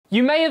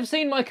You may have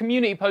seen my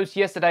community post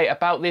yesterday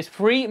about this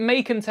free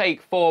make and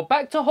take for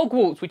Back to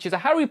Hogwarts, which is a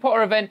Harry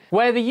Potter event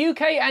where the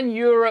UK and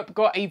Europe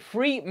got a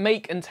free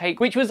make and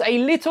take, which was a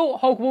little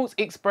Hogwarts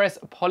Express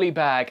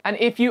polybag. And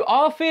if you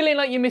are feeling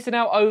like you're missing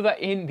out over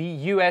in the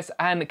US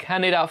and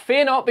Canada,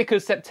 fear not,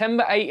 because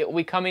September 8 it will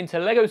be coming to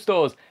LEGO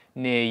stores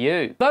near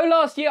you. Though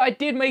last year I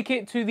did make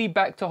it to the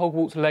Back to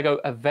Hogwarts LEGO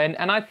event,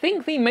 and I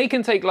think the make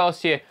and take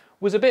last year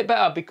was a bit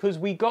better because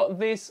we got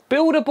this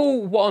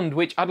buildable wand,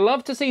 which I'd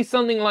love to see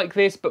something like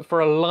this, but for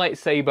a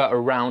lightsaber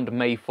around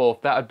May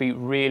 4th. That would be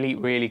really,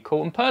 really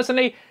cool. And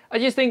personally, I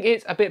just think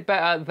it's a bit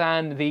better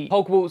than the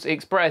Hogwarts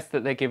Express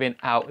that they're giving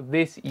out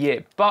this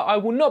year. But I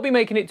will not be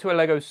making it to a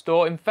LEGO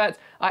store. In fact,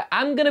 I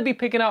am going to be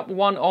picking up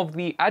one of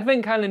the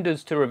advent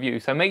calendars to review.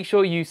 So make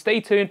sure you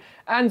stay tuned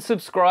and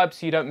subscribe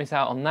so you don't miss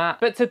out on that.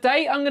 But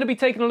today I'm going to be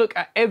taking a look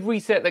at every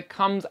set that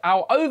comes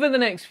out over the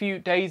next few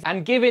days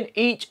and giving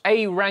each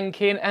a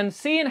ranking and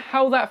seeing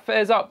how that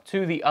fares up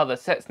to the other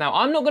sets. Now,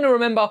 I'm not going to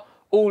remember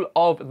all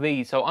of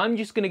these, so I'm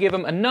just going to give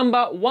them a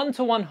number 1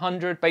 to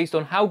 100 based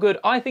on how good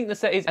I think the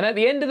set is, and at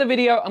the end of the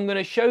video I'm going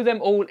to show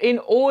them all in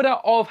order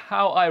of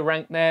how I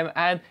rank them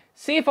and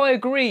see if I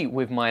agree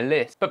with my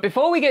list. But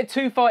before we get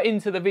too far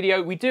into the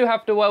video, we do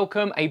have to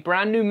welcome a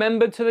brand new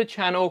member to the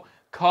channel,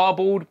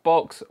 Cardboard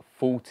Box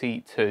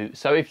 42.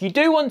 So if you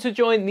do want to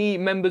join the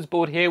members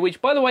board here,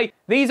 which by the way,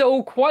 these are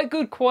all quite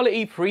good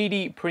quality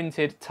 3D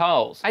printed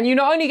tiles, and you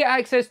not only get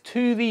access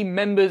to the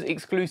members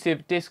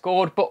exclusive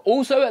Discord, but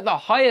also at the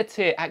higher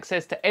tier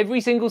access to every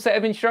single set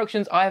of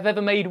instructions I have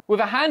ever made, with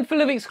a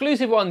handful of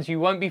exclusive ones you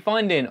won't be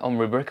finding on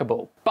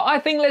Rubricable. But I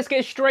think let's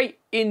get straight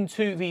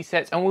into the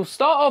sets, and we'll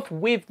start off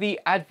with the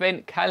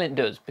advent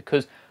calendars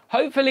because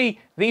hopefully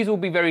these will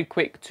be very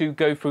quick to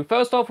go through.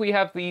 First off, we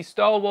have the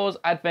Star Wars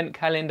Advent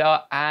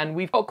Calendar, and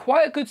we've got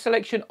quite a good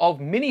selection of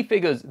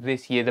minifigures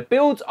this year. The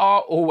builds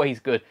are always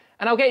good,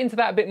 and I'll get into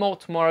that a bit more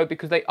tomorrow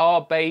because they are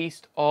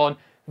based on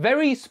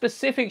very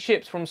specific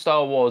ships from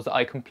Star Wars that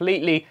I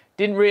completely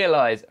didn't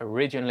realize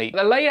originally. The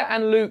Leia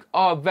and Luke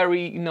are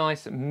very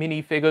nice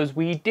minifigures.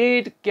 We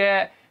did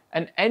get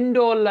an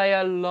Endor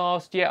Leia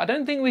last year. I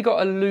don't think we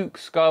got a Luke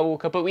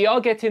Skywalker, but we are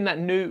getting that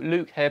new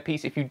Luke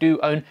hairpiece if you do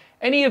own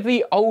any of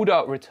the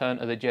older Return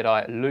of the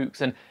Jedi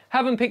Lukes and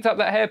haven't picked up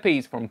that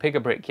hairpiece from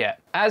Pick-a-Brick yet.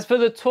 As for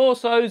the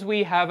torsos,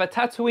 we have a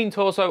Tatooine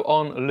torso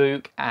on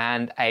Luke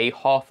and a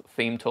Hoth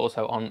themed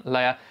torso on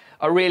Leia.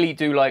 I really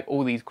do like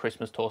all these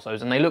Christmas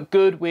torsos, and they look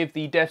good with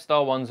the Death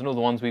Star ones and all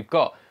the ones we've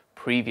got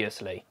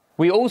previously.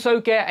 We also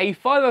get a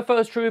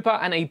 501st Trooper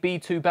and a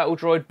B2 Battle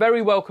Droid,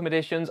 very welcome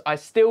additions. I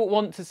still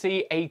want to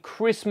see a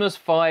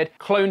Christmas-fired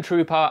Clone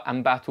Trooper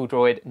and Battle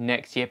Droid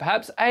next year.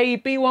 Perhaps a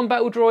B1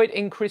 Battle Droid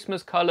in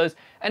Christmas colours,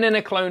 and then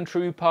a Clone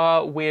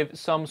Trooper with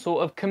some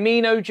sort of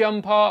Camino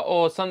jumper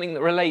or something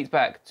that relates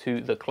back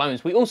to the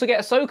clones. We also get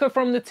Ahsoka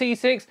from the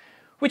T6,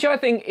 which I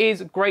think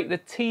is great. The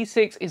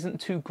T6 isn't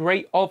too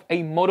great of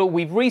a model.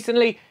 We've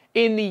recently,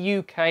 in the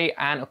UK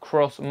and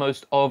across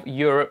most of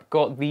Europe,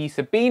 got the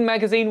Sabine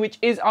magazine, which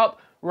is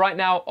up right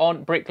now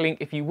on Bricklink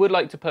if you would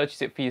like to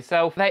purchase it for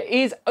yourself. There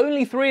is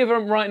only 3 of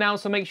them right now,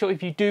 so make sure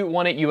if you do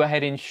want it, you are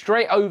heading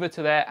straight over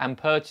to there and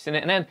purchasing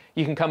it, and then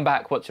you can come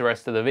back, watch the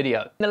rest of the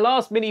video. The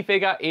last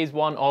minifigure is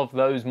one of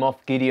those Moff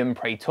Gideon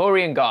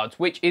Praetorian Guards,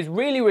 which is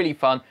really, really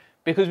fun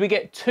because we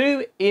get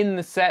 2 in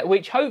the set,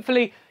 which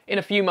hopefully in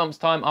a few months'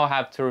 time I'll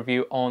have to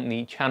review on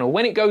the channel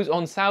when it goes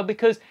on sale,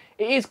 because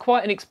it is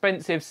quite an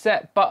expensive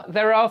set, but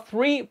there are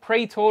 3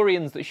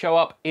 Praetorians that show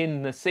up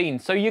in the scene.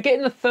 So you're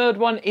getting the 3rd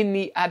one in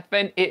the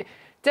Advent. It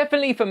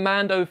definitely, for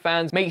Mando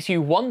fans, makes you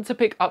want to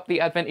pick up the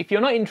Advent. If you're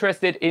not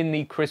interested in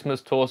the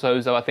Christmas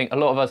torsos, though, I think a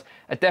lot of us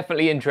are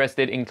definitely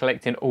interested in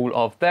collecting all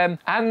of them.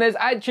 And there's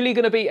actually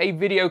going to be a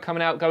video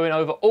coming out going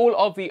over all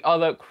of the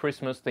other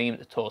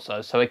Christmas-themed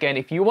torsos. So again,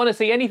 if you want to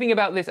see anything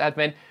about this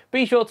Advent,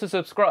 be sure to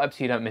subscribe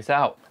so you don't miss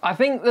out. I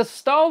think the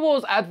Star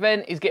Wars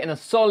Advent is getting a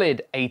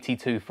solid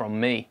 82 from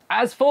me.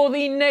 As for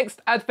the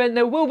next Advent,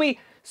 there will be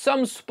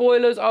some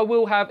spoilers. I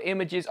will have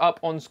images up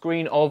on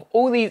screen of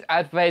all these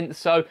Advents.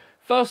 So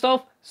first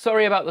off,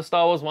 sorry about the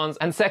Star Wars ones.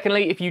 And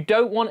secondly, if you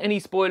don't want any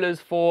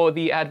spoilers for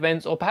the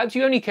Advents, or perhaps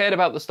you only cared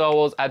about the Star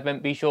Wars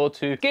Advent, be sure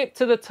to skip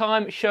to the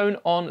time shown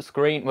on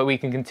screen where we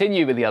can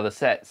continue with the other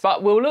sets.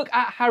 But we'll look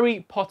at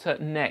Harry Potter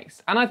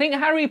next. And I think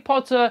Harry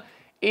Potter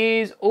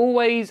is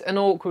always an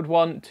awkward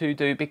one to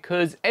do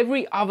because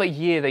every other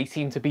year they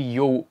seem to be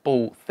Yule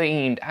Ball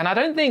themed, and I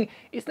don't think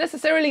it's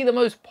necessarily the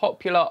most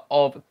popular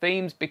of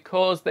themes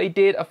because they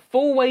did a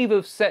full wave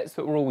of sets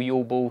that were all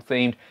Yule Ball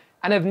themed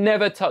and have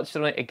never touched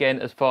on it again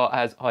as far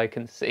as I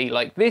can see.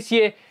 Like this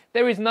year,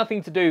 there is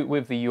nothing to do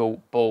with the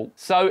Yule Ball.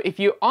 So if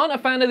you aren't a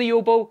fan of the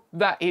Yule Ball,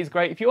 that is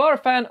great. If you are a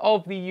fan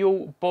of the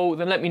Yule Ball,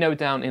 then let me know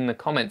down in the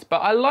comments. But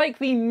I like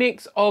the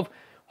mix of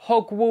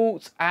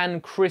Hogwarts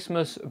and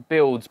Christmas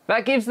builds.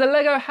 That gives the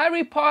LEGO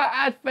Harry Potter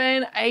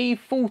Advent a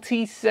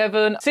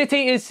 47.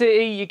 City is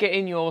City, you're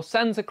getting your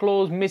Santa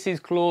Claus,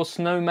 Mrs. Claus,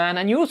 Snowman,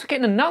 and you're also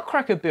getting a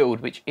Nutcracker build,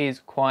 which is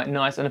quite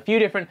nice, and a few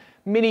different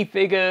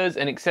minifigures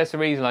and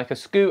accessories like a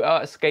scooter,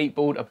 a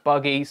skateboard, a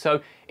buggy.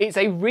 So it's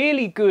a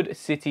really good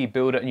city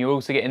builder, and you're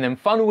also getting them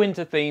fun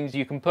winter themes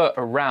you can put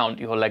around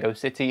your LEGO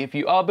city if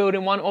you are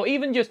building one, or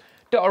even just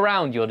dot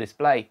around your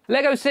display.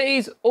 LEGO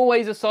Cities,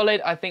 always a solid.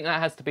 I think that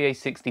has to be a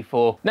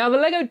 64. Now, the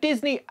LEGO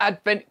Disney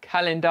Advent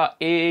Calendar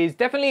is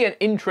definitely an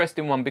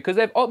interesting one because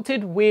they've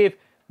opted with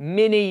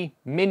mini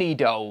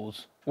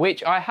dolls,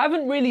 which I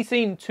haven't really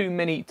seen too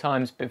many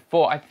times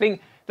before. I think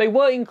they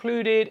were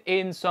included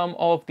in some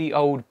of the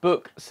old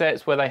book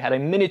sets where they had a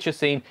miniature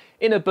scene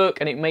in a book,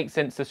 and it makes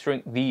sense to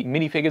shrink the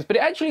minifigures, but it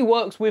actually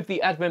works with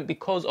the Advent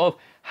because of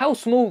how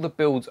small the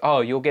builds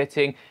are. You're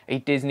getting a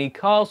Disney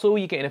castle,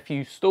 you're getting a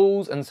few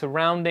stalls and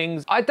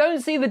surroundings. I don't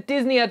see the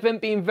Disney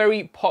Advent being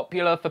very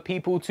popular for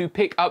people to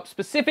pick up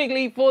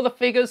specifically for the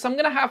figures, so I'm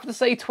gonna have to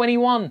say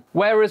 21.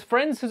 Whereas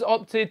Friends has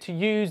opted to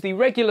use the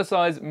regular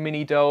size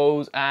mini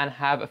dolls and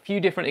have a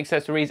few different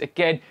accessories.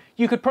 Again,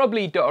 you could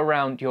probably dot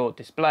around your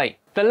display.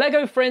 The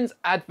LEGO Friends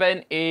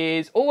Advent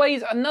is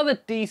always another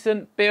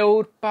decent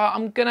build, but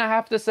I'm gonna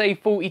have to say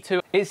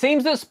 42. It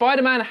seems that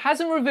Spider-Man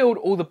hasn't revealed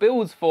all the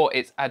builds for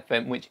its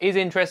Advent, which is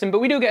interesting, but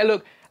we do get a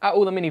look at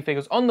all the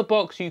minifigures. On the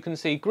box, you can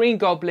see Green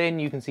Goblin,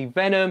 you can see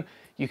Venom,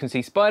 you can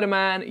see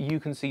Spider-Man, you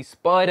can see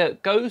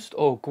Spider-Ghost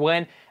or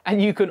Gwen,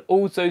 and you can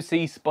also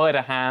see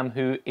Spider-Ham,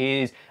 who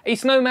is a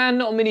snowman,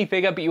 not a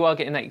minifigure, but you are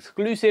getting that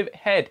exclusive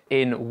head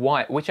in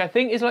white, which I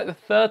think is like the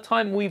third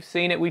time we've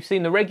seen it. We've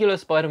seen the regular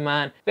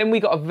Spider-Man, then we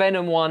got a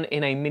Venom one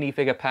in a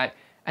minifigure pack,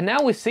 and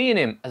now we're seeing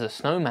him as a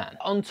snowman.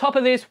 On top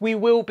of this, we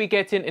will be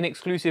getting an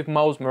exclusive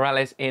Miles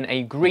Morales in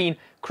a green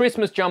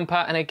Christmas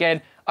jumper, and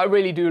again, I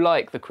really do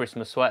like the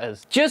Christmas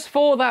sweaters. Just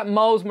for that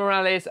Miles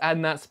Morales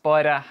and that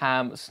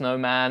Spider-Ham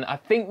snowman, I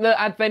think the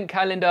Advent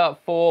Calendar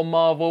for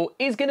Marvel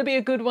is going to be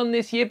a good one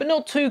this year, but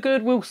not too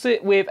good. We'll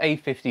sit with a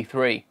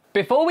 53.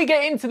 Before we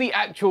get into the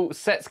actual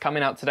sets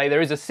coming out today,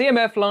 there is a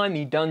CMF line,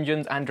 the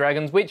Dungeons and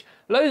Dragons, which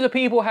loads of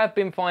people have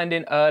been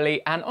finding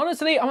early, and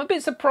honestly, I'm a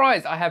bit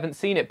surprised I haven't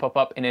seen it pop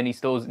up in any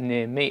stores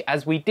near me,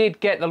 as we did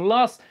get the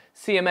last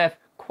CMF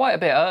quite a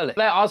bit early.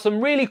 There are some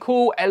really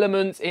cool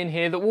elements in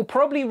here that will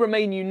probably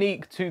remain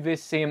unique to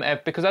this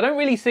CMF because I don't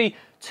really see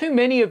too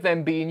many of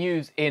them being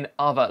used in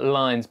other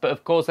lines. But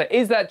of course, there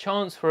is that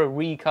chance for a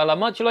recolor,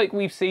 much like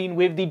we've seen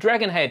with the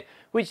Dragon Head,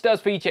 which does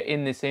feature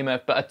in this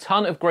CMF, but a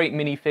ton of great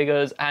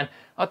minifigures, and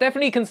I'll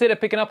definitely consider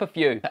picking up a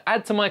few to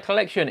add to my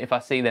collection if I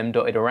see them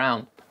dotted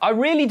around. I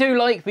really do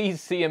like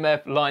these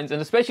CMF lines,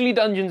 and especially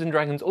Dungeons and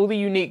Dragons, all the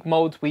unique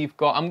molds we've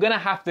got. I'm gonna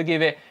have to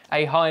give it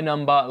a high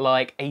number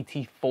like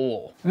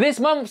 84. This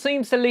month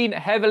seems to lean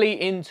heavily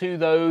into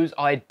those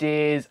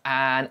ideas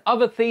and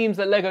other themes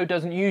that LEGO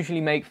doesn't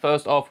usually make.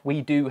 First off,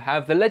 we do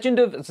have The Legend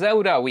of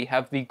Zelda. We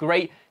have the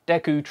Great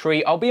Deku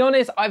Tree. I'll be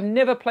honest, I've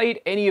never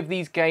played any of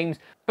these games,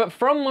 but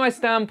from my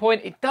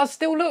standpoint, it does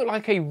still look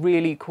like a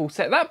really cool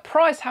set. That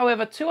price,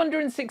 however,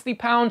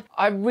 £260,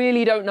 I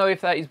really don't know if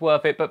that is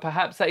worth it, but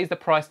perhaps that is the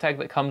price tag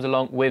that comes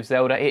along with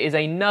Zelda. It is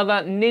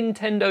another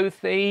Nintendo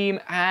theme,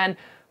 and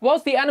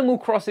whilst the Animal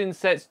Crossing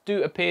sets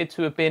do appear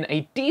to have been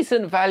a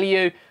decent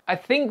value, I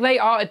think they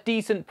are a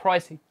decent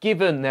price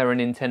given they're a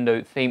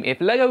Nintendo theme. If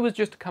LEGO was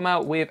just to come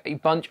out with a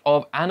bunch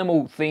of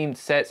animal themed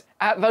sets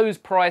at those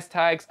price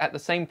tags, at the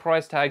same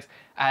price tags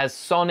as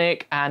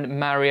Sonic and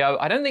Mario,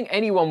 I don't think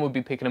anyone would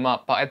be picking them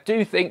up, but I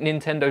do think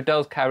Nintendo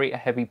does carry a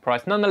heavy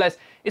price. Nonetheless,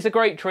 it's a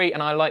great tree,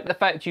 and I like the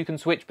fact you can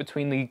switch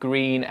between the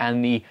green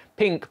and the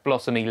pink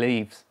blossomy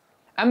leaves.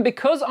 And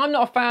because I'm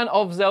not a fan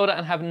of Zelda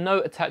and have no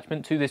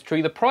attachment to this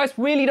tree, the price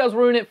really does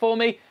ruin it for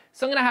me.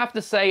 So I'm gonna have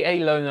to say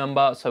a low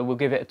number, so we'll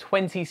give it a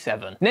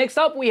 27. Next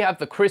up, we have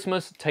the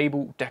Christmas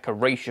table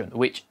decoration,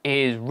 which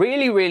is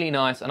really, really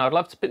nice. And I'd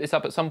love to pick this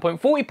up at some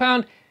point.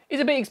 £40 is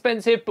a bit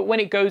expensive, but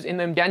when it goes in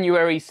them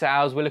January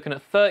sales, we're looking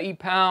at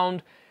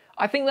 £30.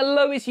 I think the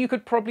lowest you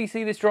could probably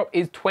see this drop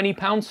is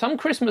 £20. Some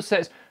Christmas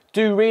sets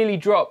do really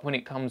drop when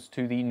it comes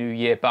to the new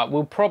year, but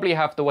we'll probably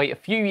have to wait a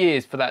few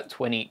years for that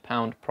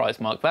 £20 price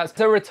mark. That's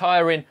a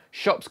retiring,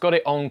 shops got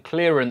it on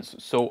clearance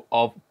sort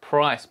of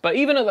price. But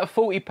even at that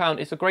 £40,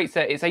 it's a great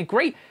set. It's a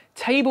great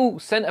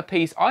table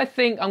centerpiece. I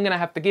think I'm gonna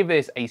have to give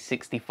this a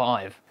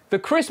 65. The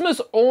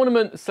Christmas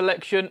ornament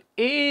selection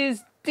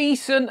is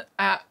decent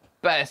at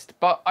best,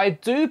 but I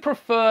do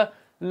prefer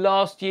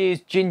last year's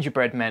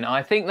Gingerbread Men.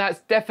 I think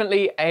that's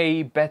definitely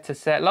a better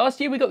set.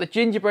 Last year we got the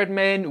Gingerbread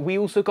Men, we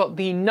also got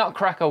the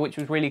Nutcracker, which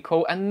was really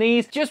cool, and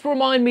these just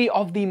remind me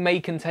of the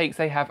make and takes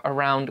they have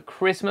around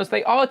Christmas.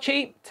 They are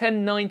cheap,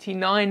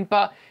 $10.99,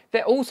 but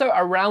they're also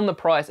around the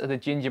price of the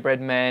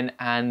Gingerbread Men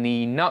and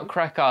the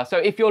Nutcracker. So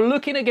if you're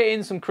looking to get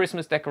in some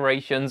Christmas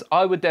decorations,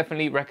 I would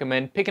definitely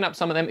recommend picking up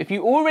some of them. If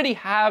you already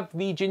have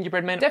the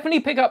Gingerbread Men, definitely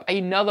pick up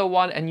another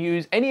one and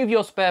use any of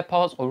your spare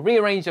parts or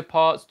rearrange the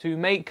parts to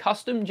make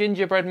custom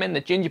Gingerbread Men.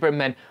 The Gingerbread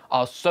Men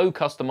are so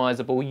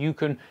customizable. You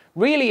can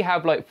really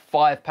have like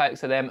 5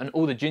 packs of them and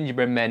all the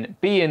Gingerbread Men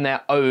be in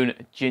their own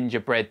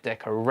gingerbread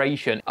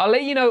decoration. I'll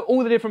let you know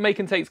all the different make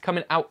and takes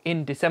coming out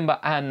in December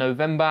and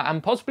November,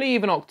 and possibly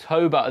even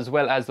October, as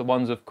well as the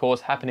ones, of course,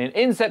 happening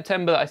in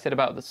September that I said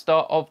about at the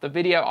start of the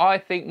video. I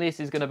think this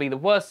is going to be the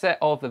worst set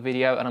of the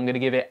video, and I'm going to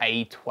give it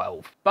a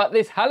 12. But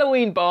this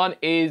Halloween barn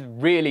is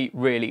really,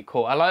 really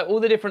cool. I like all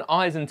the different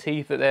eyes and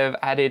teeth that they've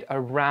added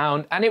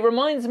around, and it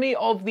reminds me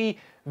of the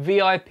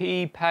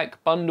VIP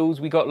pack bundles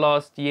we got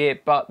last year,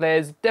 but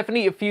there's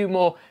definitely a few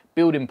more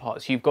building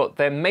parts. You've got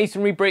them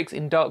masonry bricks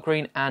in dark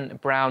green and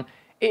brown.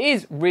 It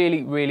is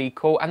really, really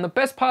cool, and the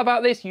best part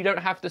about this, you don't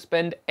have to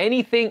spend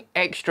anything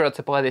extra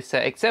to buy this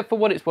set, except for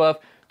what it's worth,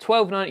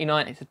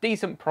 $12.99. It's a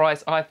decent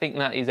price. I think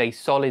that is a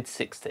solid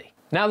 60.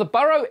 Now, the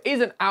Burrow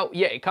isn't out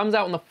yet. It comes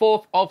out on the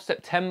 4th of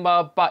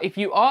September, but if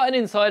you are an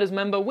Insiders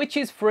member, which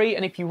is free,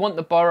 and if you want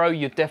the Burrow,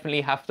 you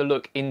definitely have to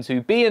look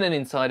into being an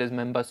Insiders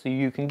member so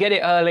you can get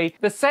it early.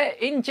 The set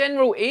in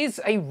general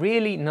is a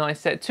really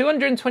nice set.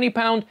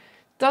 £220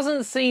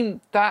 doesn't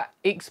seem that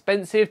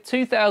expensive.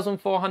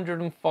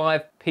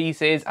 2,405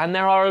 pieces, and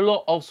there are a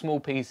lot of small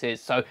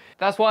pieces, so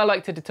that's why I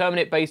like to determine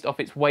it based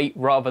off its weight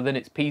rather than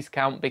its piece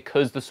count,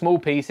 because the small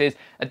pieces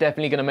are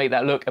definitely going to make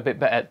that look a bit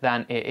better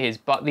than it is.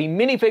 But the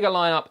minifigure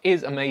lineup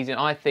is amazing.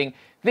 I think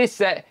this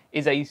set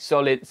is a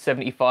solid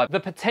 75. The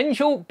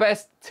potential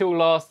best till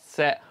last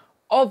set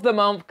of the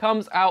month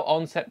comes out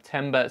on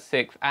September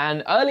 6th,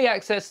 and early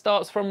access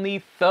starts from the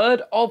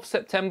 3rd of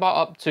September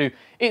up to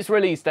its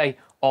release day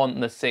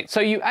on the 6th.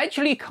 So you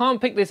actually can't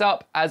pick this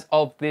up as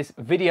of this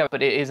video,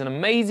 but it is an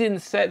amazing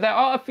set. There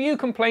are a few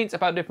complaints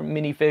about different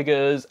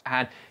minifigures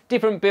and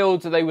different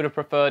builds that they would have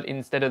preferred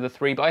instead of the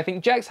 3, but I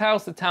think Jack's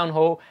House, the Town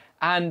Hall,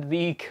 and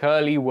the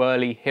Curly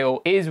Whirly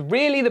Hill is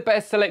really the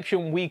best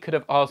selection we could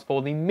have asked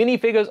for. The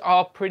minifigures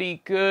are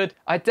pretty good.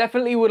 I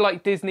definitely would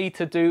like Disney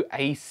to do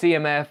a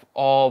CMF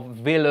of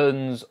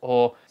villains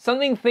or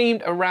something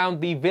themed around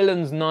the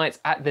villains nights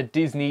at the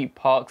Disney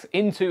parks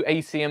into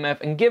a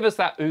CMF and give us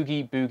that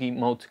Oogie Boogie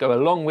mold to go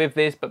along with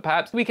this, but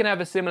perhaps we can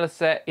have a similar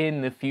set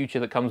in the future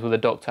that comes with a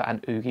Doctor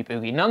and Oogie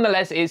Boogie.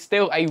 Nonetheless, it's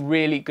still a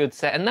really good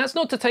set, and that's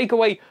not to take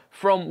away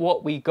from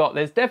what we got.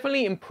 There's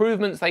definitely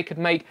improvements they could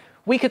make.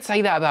 We could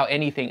say that about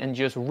anything and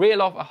just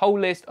reel off a whole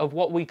list of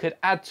what we could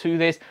add to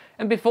this,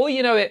 and before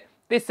you know it,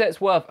 this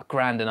set's worth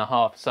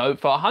 £1.50. So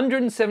for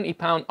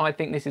 £170, I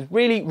think this is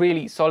really,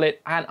 really solid,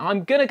 and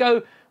I'm gonna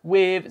go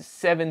with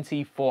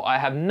 74. I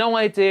have no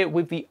idea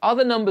with the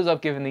other numbers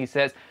I've given these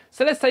sets,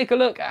 so let's take a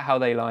look at how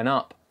they line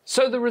up.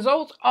 So the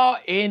results are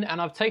in,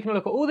 and I've taken a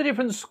look at all the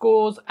different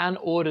scores and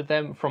ordered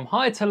them from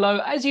high to low,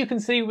 as you can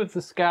see with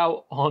the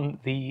scale on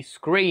the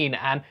screen.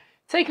 And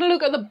taking a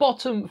look at the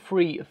bottom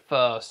 3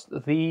 first,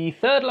 the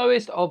 3rd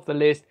lowest of the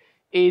list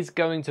is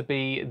going to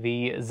be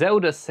the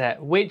Zelda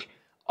set, which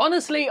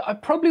honestly, I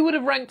probably would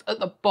have ranked at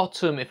the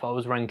bottom if I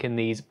was ranking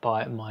these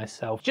by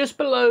myself. Just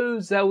below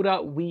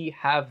Zelda, we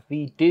have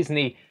the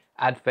Disney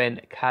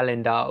Advent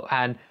Calendar,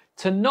 and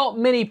to not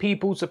many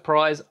people's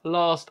surprise,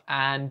 last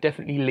and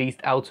definitely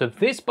least out of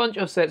this bunch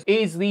of sets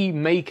is the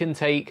Make and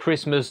Take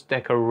Christmas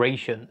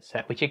Decoration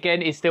set, which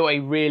again is still a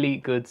really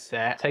good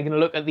set. Taking a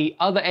look at the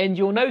other end,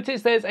 you'll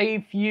notice there's a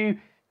few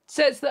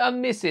sets that are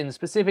missing,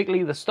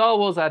 specifically the Star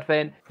Wars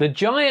Advent, the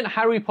giant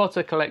Harry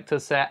Potter collector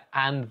set,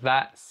 and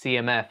that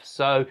CMF.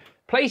 So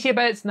place your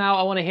bets now.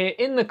 I want to hear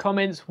in the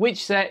comments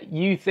which set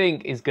you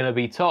think is going to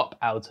be top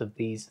out of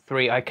these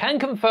 3. I can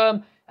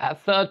confirm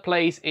at 3rd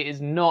place it is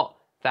not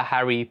the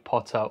Harry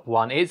Potter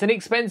one. It's an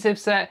expensive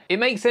set. It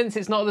makes sense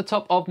it's not at the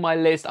top of my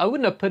list. I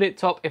wouldn't have put it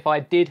top if I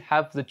did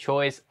have the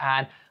choice,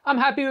 and I'm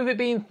happy with it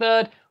being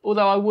 3rd,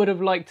 although I would have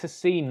liked to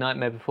see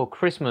Nightmare Before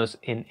Christmas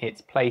in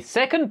its place.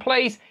 2nd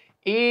place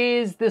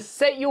is the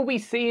set you'll be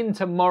seeing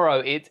tomorrow.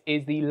 It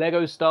is the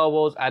Lego Star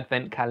Wars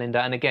Advent Calendar,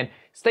 and again,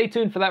 stay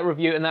tuned for that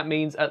review, and that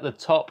means at the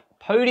top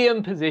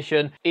podium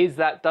position is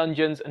that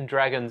Dungeons and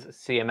Dragons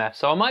CMF.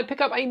 So I might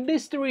pick up a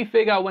mystery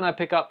figure when I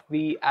pick up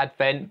the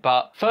Advent,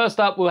 but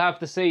first up, we'll have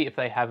to see if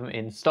they have them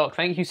in stock.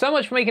 Thank you so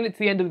much for making it to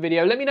the end of the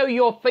video. Let me know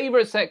your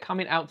favorite set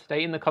coming out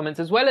today in the comments,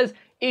 as well as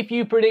if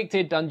you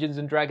predicted Dungeons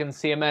and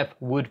Dragons CMF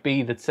would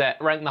be the set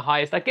ranked the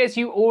highest. I guess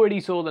you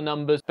already saw the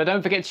numbers, but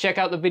don't forget to check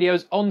out the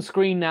videos on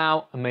screen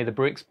now, and may the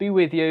bricks be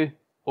with you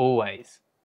always.